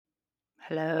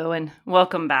Hello and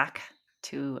welcome back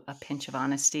to A Pinch of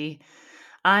Honesty.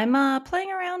 I'm playing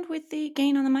around with the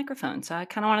gain on the microphone, so I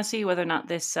kind of want to see whether or not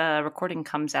this recording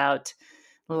comes out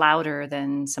louder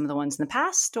than some of the ones in the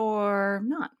past or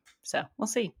not. So we'll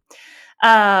see.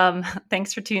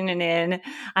 Thanks for tuning in.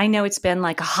 I know it's been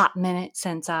like a hot minute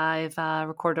since I've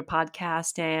recorded a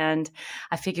podcast, and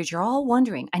I figured you're all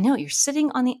wondering. I know you're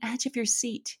sitting on the edge of your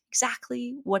seat.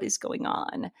 Exactly what is going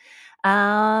on?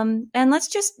 And let's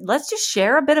just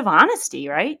share a bit of honesty,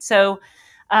 right? So,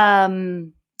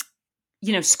 um,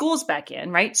 school's back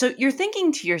in, right? So you're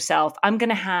thinking to yourself, I'm going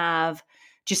to have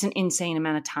just an insane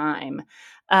amount of time.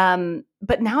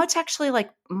 But now it's actually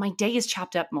like my day is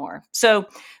chopped up more. So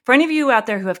for any of you out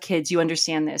there who have kids, you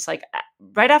understand this. Like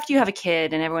right after you have a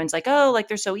kid and everyone's like, oh, like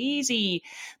they're so easy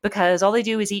because all they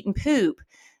do is eat and poop.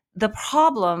 The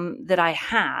problem that I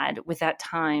had with that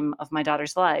time of my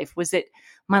daughter's life was that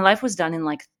my life was done in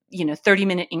like,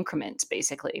 30-minute increments,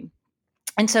 basically.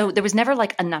 And so there was never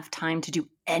like enough time to do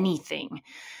anything.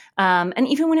 And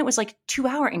even when it was like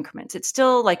 2-hour increments, it's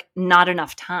still like not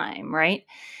enough time, right?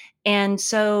 And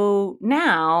so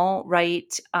now,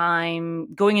 right,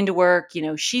 I'm going into work,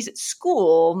 she's at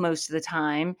school most of the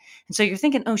time. And so you're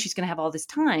thinking, oh, she's going to have all this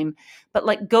time. But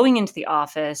like going into the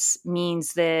office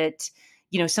means that,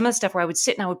 some of the stuff where I would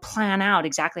sit and I would plan out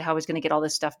exactly how I was going to get all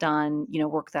this stuff done,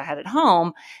 work that I had at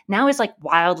home, now is like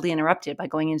wildly interrupted by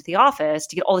going into the office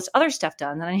to get all this other stuff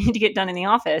done that I need to get done in the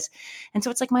office. And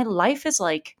so it's like my life is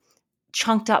like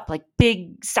chunked up like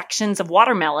big sections of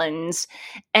watermelons.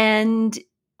 And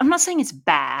I'm not saying it's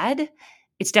bad.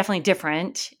 It's definitely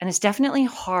different. And it's definitely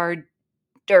harder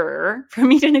for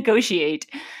me to negotiate.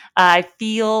 I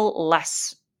feel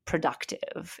less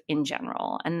productive in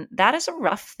general. And that is a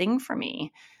rough thing for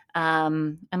me.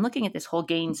 I'm looking at this whole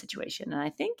gain situation, and I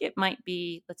think it might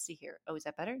be, let's see here. Oh, is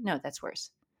that better? No, that's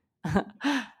worse.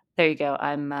 There you go.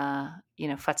 I'm,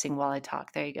 futzing while I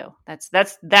talk. There you go.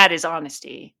 That is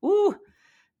honesty. Ooh,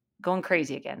 going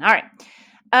crazy again. All right.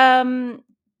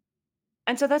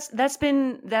 And so that's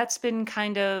been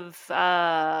kind of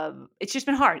it's just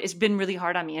been hard. It's been really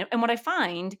hard on me. And what I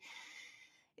find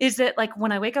is that like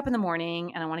when I wake up in the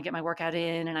morning and I want to get my workout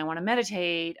in and I want to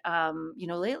meditate,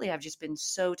 lately I've just been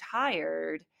so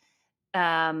tired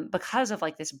because of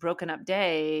like this broken up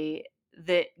day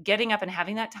that getting up and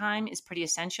having that time is pretty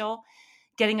essential.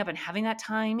 Getting up and having that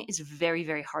time is very,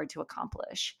 very hard to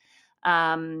accomplish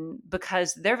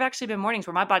because there have actually been mornings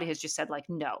where my body has just said like,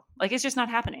 no, like it's just not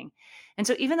happening. And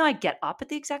so even though I get up at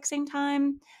the exact same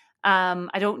time,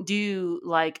 I don't do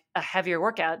like a heavier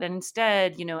workout. And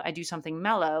instead, I do something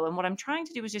mellow. And what I'm trying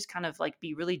to do is just kind of like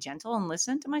be really gentle and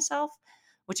listen to myself,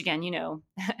 which again,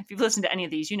 if you've listened to any of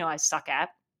these, I suck at.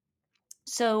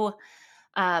 So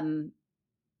um,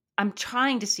 I'm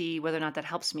trying to see whether or not that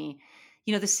helps me.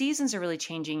 The seasons are really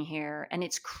changing here and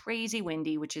it's crazy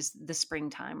windy, which is the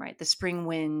springtime, right? The spring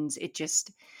winds,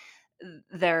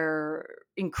 they're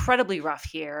incredibly rough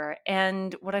here.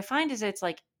 And what I find is it's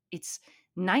like, it's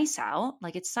nice out,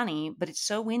 like it's sunny, but it's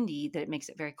so windy that it makes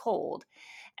it very cold.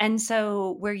 And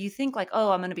so where you think like,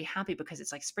 oh, I'm going to be happy because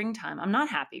it's like springtime, I'm not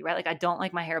happy, right? Like I don't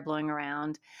like my hair blowing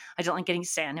around. I don't like getting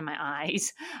sand in my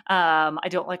eyes. I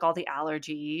don't like all the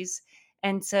allergies.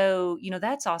 And so,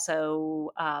 that's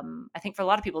also, I think for a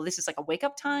lot of people, this is like a wake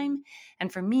up time.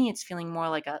 And for me, it's feeling more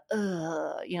like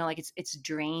like it's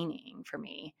draining for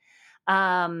me.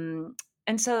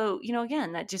 And so,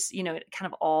 again, that just, it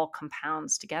kind of all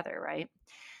compounds together, right?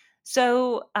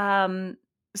 So,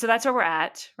 so that's where we're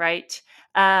at, right?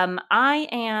 I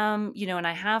am, and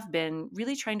I have been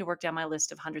really trying to work down my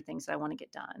list of 100 things that I want to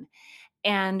get done.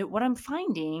 And what I'm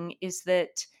finding is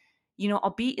that,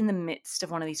 I'll be in the midst of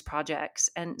one of these projects,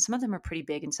 and some of them are pretty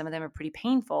big and some of them are pretty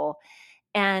painful.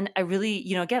 And I really,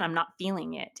 again, I'm not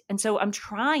feeling it. And so I'm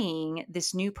trying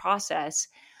this new process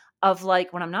of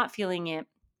like when I'm not feeling it,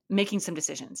 making some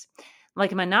decisions.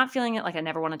 Like, am I not feeling it like I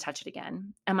never want to touch it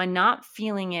again? Am I not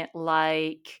feeling it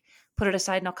like put it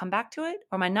aside and I'll come back to it?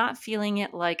 Or am I not feeling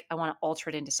it like I want to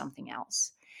alter it into something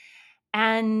else?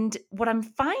 And what I'm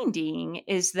finding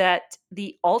is that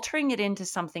the altering it into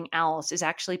something else is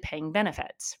actually paying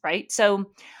benefits, right?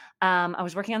 So I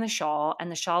was working on the shawl,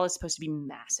 and the shawl is supposed to be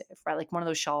massive, right? Like one of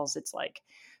those shawls, it's like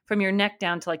from your neck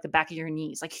down to like the back of your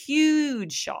knees, like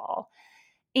huge shawl.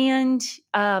 And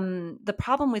the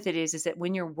problem with it is that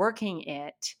when you're working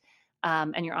it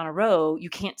and you're on a row, you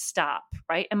can't stop,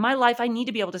 right? In my life, I need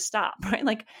to be able to stop, right?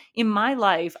 Like in my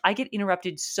life, I get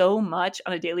interrupted so much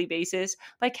on a daily basis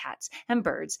by cats and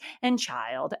birds and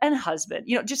child and husband,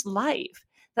 just life.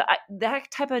 That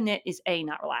type of knit is A,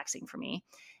 not relaxing for me.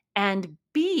 And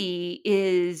B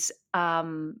is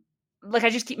like I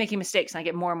just keep making mistakes and I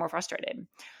get more and more frustrated.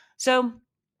 So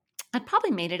I'd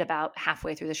probably made it about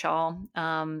halfway through the shawl,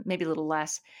 maybe a little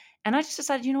less. And I just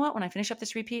decided, you know what? When I finish up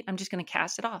this repeat, I'm just going to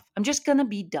cast it off. I'm just going to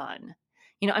be done.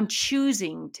 I'm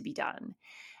choosing to be done.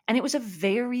 And it was a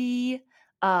very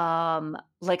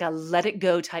like a let it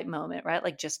go type moment, right?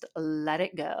 Like just let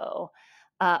it go,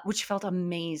 which felt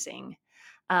amazing.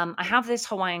 I have this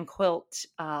Hawaiian quilt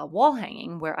wall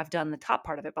hanging where I've done the top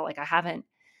part of it, but like I haven't,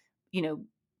 you know,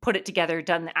 put it together,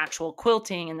 done the actual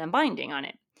quilting and then binding on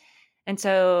it. And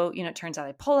so, it turns out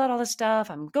I pull out all this stuff.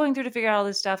 I'm going through to figure out all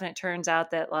this stuff. And it turns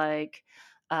out that like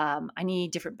I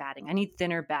need different batting. I need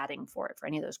thinner batting for it for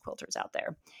any of those quilters out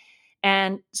there.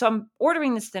 And so I'm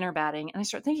ordering this thinner batting and I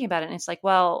start thinking about it. And it's like,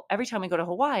 well, every time we go to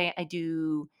Hawaii, I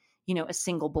do, a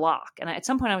single block. And at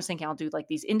some point I was thinking I'll do like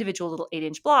these individual little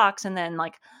 8-inch blocks and then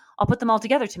like I'll put them all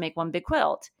together to make one big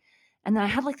quilt. And then I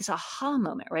had like this aha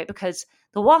moment, right? Because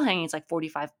the wall hanging is like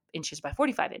 45 inches by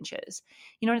 45 inches,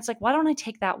 and it's like, why don't I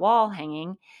take that wall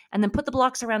hanging and then put the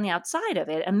blocks around the outside of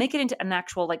it and make it into an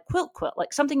actual like quilt,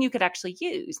 like something you could actually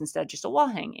use instead of just a wall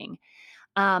hanging.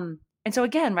 And so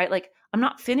again, right, like I'm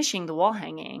not finishing the wall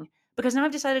hanging because now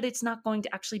I've decided it's not going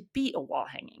to actually be a wall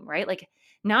hanging, right? Like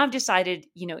now I've decided,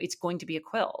 it's going to be a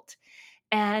quilt.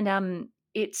 And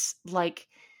it's like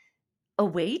a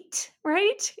weight,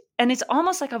 right? And it's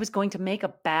almost like I was going to make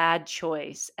a bad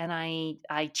choice and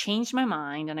I changed my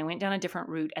mind and I went down a different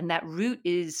route, and that route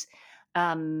is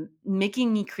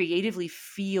making me creatively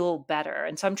feel better.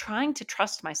 And so I'm trying to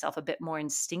trust myself a bit more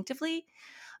instinctively,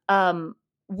 um,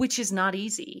 which is not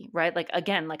easy, right? Like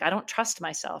again, like I don't trust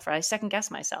myself, right? I second guess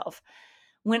myself.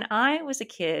 When I was a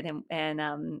kid,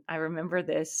 and I remember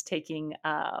this taking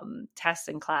tests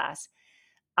in class,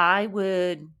 I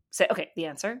would say, okay, the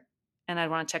answer. And I'd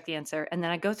want to check the answer. And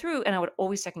then I'd go through and I would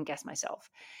always second guess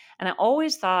myself. And I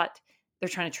always thought they're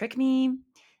trying to trick me.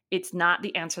 It's not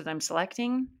the answer that I'm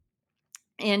selecting.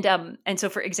 And so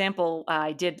for example,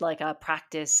 I did like a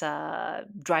practice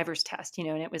driver's test, and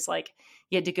it was like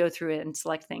you had to go through it and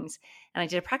select things. And I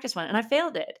did a practice one and I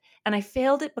failed it. And I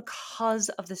failed it because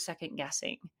of the second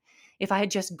guessing. If I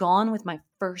had just gone with my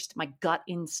gut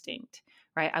instinct,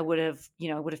 right, I would have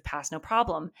passed no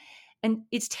problem. And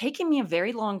it's taken me a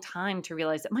very long time to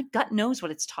realize that my gut knows what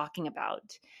it's talking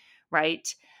about,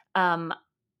 right? Um,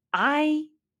 I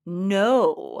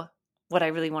know what I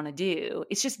really want to do.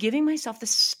 It's just giving myself the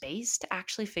space to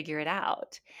actually figure it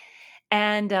out.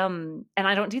 And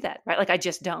I don't do that, right? Like I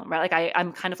just don't, right? Like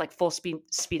I'm kind of like full speed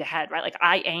ahead, right? Like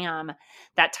I am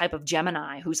that type of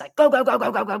Gemini who's like go go go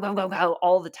go go go go go go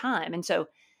all the time. And so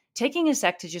taking a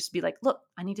sec to just be like, look,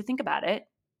 I need to think about it.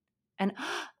 And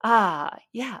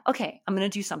yeah, okay, I'm going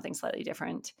to do something slightly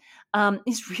different.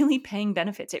 Is really paying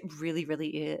benefits. It really, really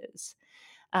is.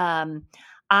 Um,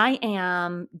 I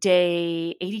am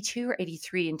day 82 or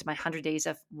 83 into my 100 days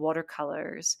of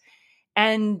watercolors.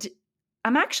 And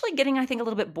I'm actually getting, I think, a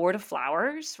little bit bored of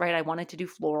flowers, right? I wanted to do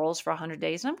florals for 100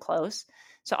 days and I'm close.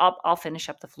 So I'll finish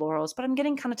up the florals, but I'm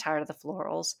getting kind of tired of the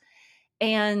florals.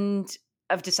 And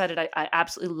I've decided I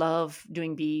absolutely love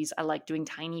doing bees. I like doing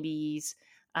tiny bees.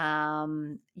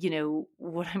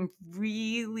 What I'm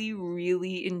really,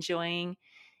 really enjoying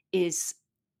is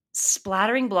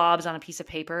splattering blobs on a piece of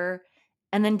paper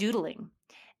and then doodling.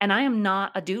 And I am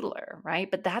not a doodler, right?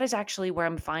 But that is actually where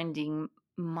I'm finding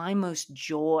my most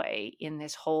joy in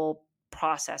this whole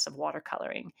process of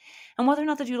watercoloring. And whether or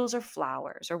not the doodles are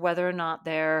flowers or whether or not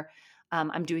they're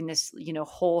I'm doing this,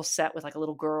 whole set with like a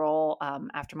little girl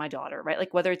after my daughter, right?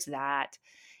 Like whether it's that,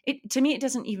 it to me it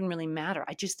doesn't even really matter.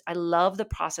 I love the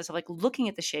process of like looking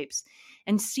at the shapes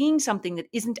and seeing something that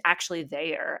isn't actually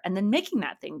there and then making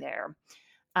that thing there.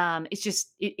 It's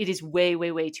just it is way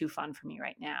way way too fun for me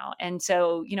right now. And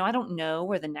so I don't know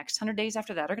where the next 100 days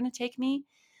after that are going to take me.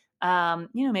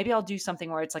 Maybe I'll do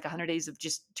something where it's like 100 days of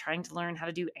just trying to learn how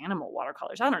to do animal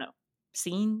watercolors. I don't know.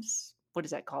 Scenes, what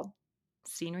is that called?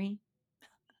 Scenery,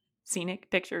 scenic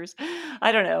pictures.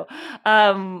 I don't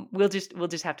know. We'll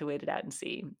just have to wait it out and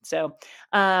see. So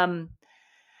um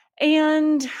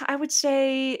and I would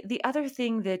say the other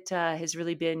thing that has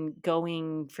really been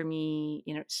going for me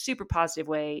in a super positive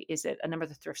way is that a number of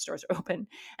the thrift stores are open.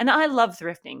 And I love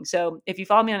thrifting. So if you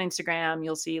follow me on Instagram,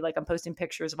 you'll see like I'm posting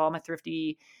pictures of all my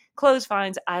thrifty clothes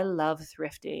finds. I love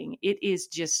thrifting. It is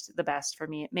just the best for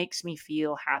me. It makes me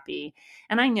feel happy.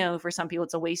 And I know for some people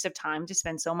it's a waste of time to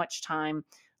spend so much time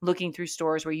looking through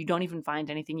stores where you don't even find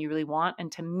anything you really want.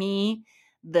 And to me,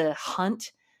 the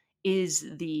hunt is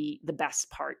the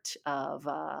best part of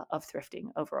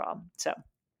thrifting overall. So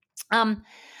um,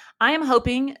 I am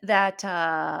hoping that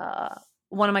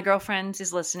one of my girlfriends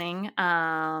is listening.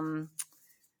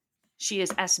 She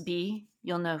is SB.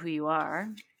 You'll know who you are.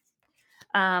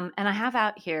 And I have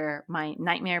out here my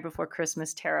Nightmare Before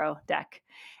Christmas tarot deck.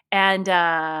 And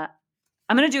I'm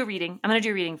going to do a reading. I'm going to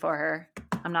do a reading for her.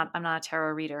 I'm not a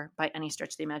tarot reader by any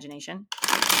stretch of the imagination.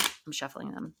 I'm shuffling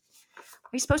them.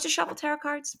 Are you supposed to shuffle tarot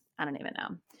cards? I don't even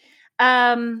know.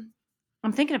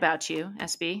 I'm thinking about you,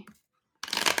 SB,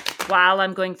 while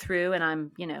I'm going through and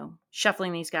I'm,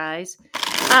 shuffling these guys.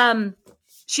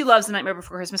 She loves The Nightmare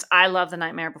Before Christmas. I love The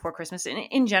Nightmare Before Christmas.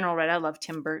 In general, right? I love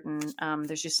Tim Burton.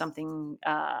 There's just something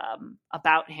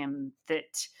about him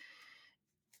that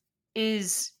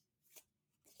is,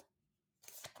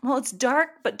 well, it's dark,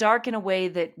 but dark in a way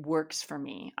that works for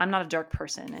me. I'm not a dark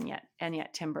person, and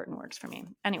yet Tim Burton works for me.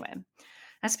 Anyway,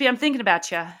 SB, I'm thinking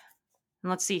about you. And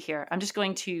let's see here. I'm just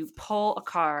going to pull a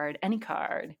card, any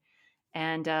card,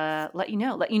 and let you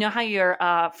know how your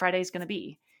Friday is going to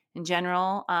be. In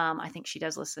general, I think she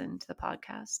does listen to the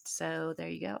podcast. So there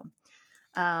you go.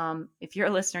 If you're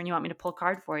a listener and you want me to pull a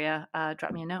card for you,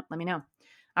 drop me a note. Let me know.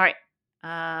 All right.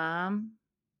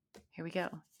 Here we go.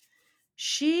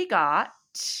 She got,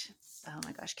 oh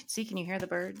my gosh, can you hear the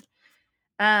bird?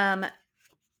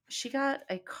 She got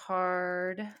a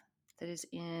card that is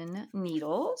in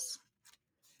needles.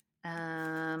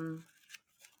 Hold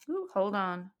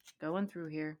on. Going through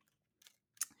here.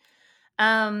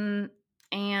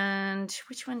 And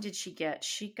which one did she get?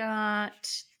 She got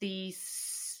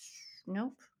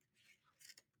nope.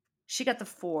 She got the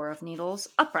 4 of needles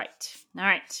upright. All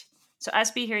right. So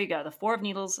SB, here you go. The 4 of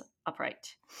needles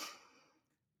upright.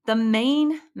 The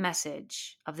main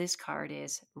message of this card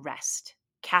is rest.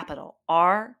 Capital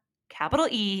R, capital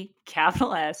E,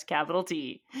 capital S, capital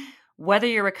T. Whether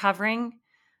you're recovering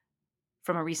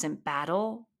from a recent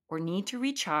battle or need to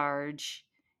recharge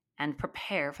and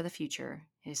prepare for the future,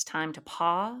 it is time to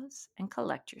pause and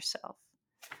collect yourself.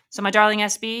 So my darling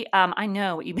SB, I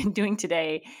know what you've been doing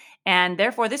today, and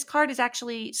therefore this card is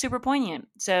actually super poignant.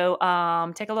 So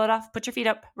take a load off, put your feet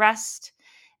up, rest,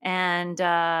 and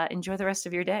enjoy the rest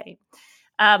of your day.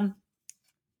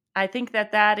 I think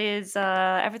that is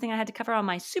everything I had to cover on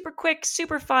my super quick,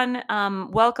 super fun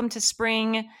welcome to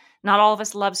spring. Not all of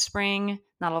us love spring.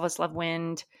 Not all of us love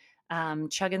wind.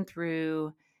 Chugging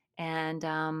through. And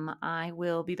I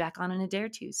will be back on in a day or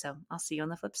two. So I'll see you on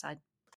the flip side.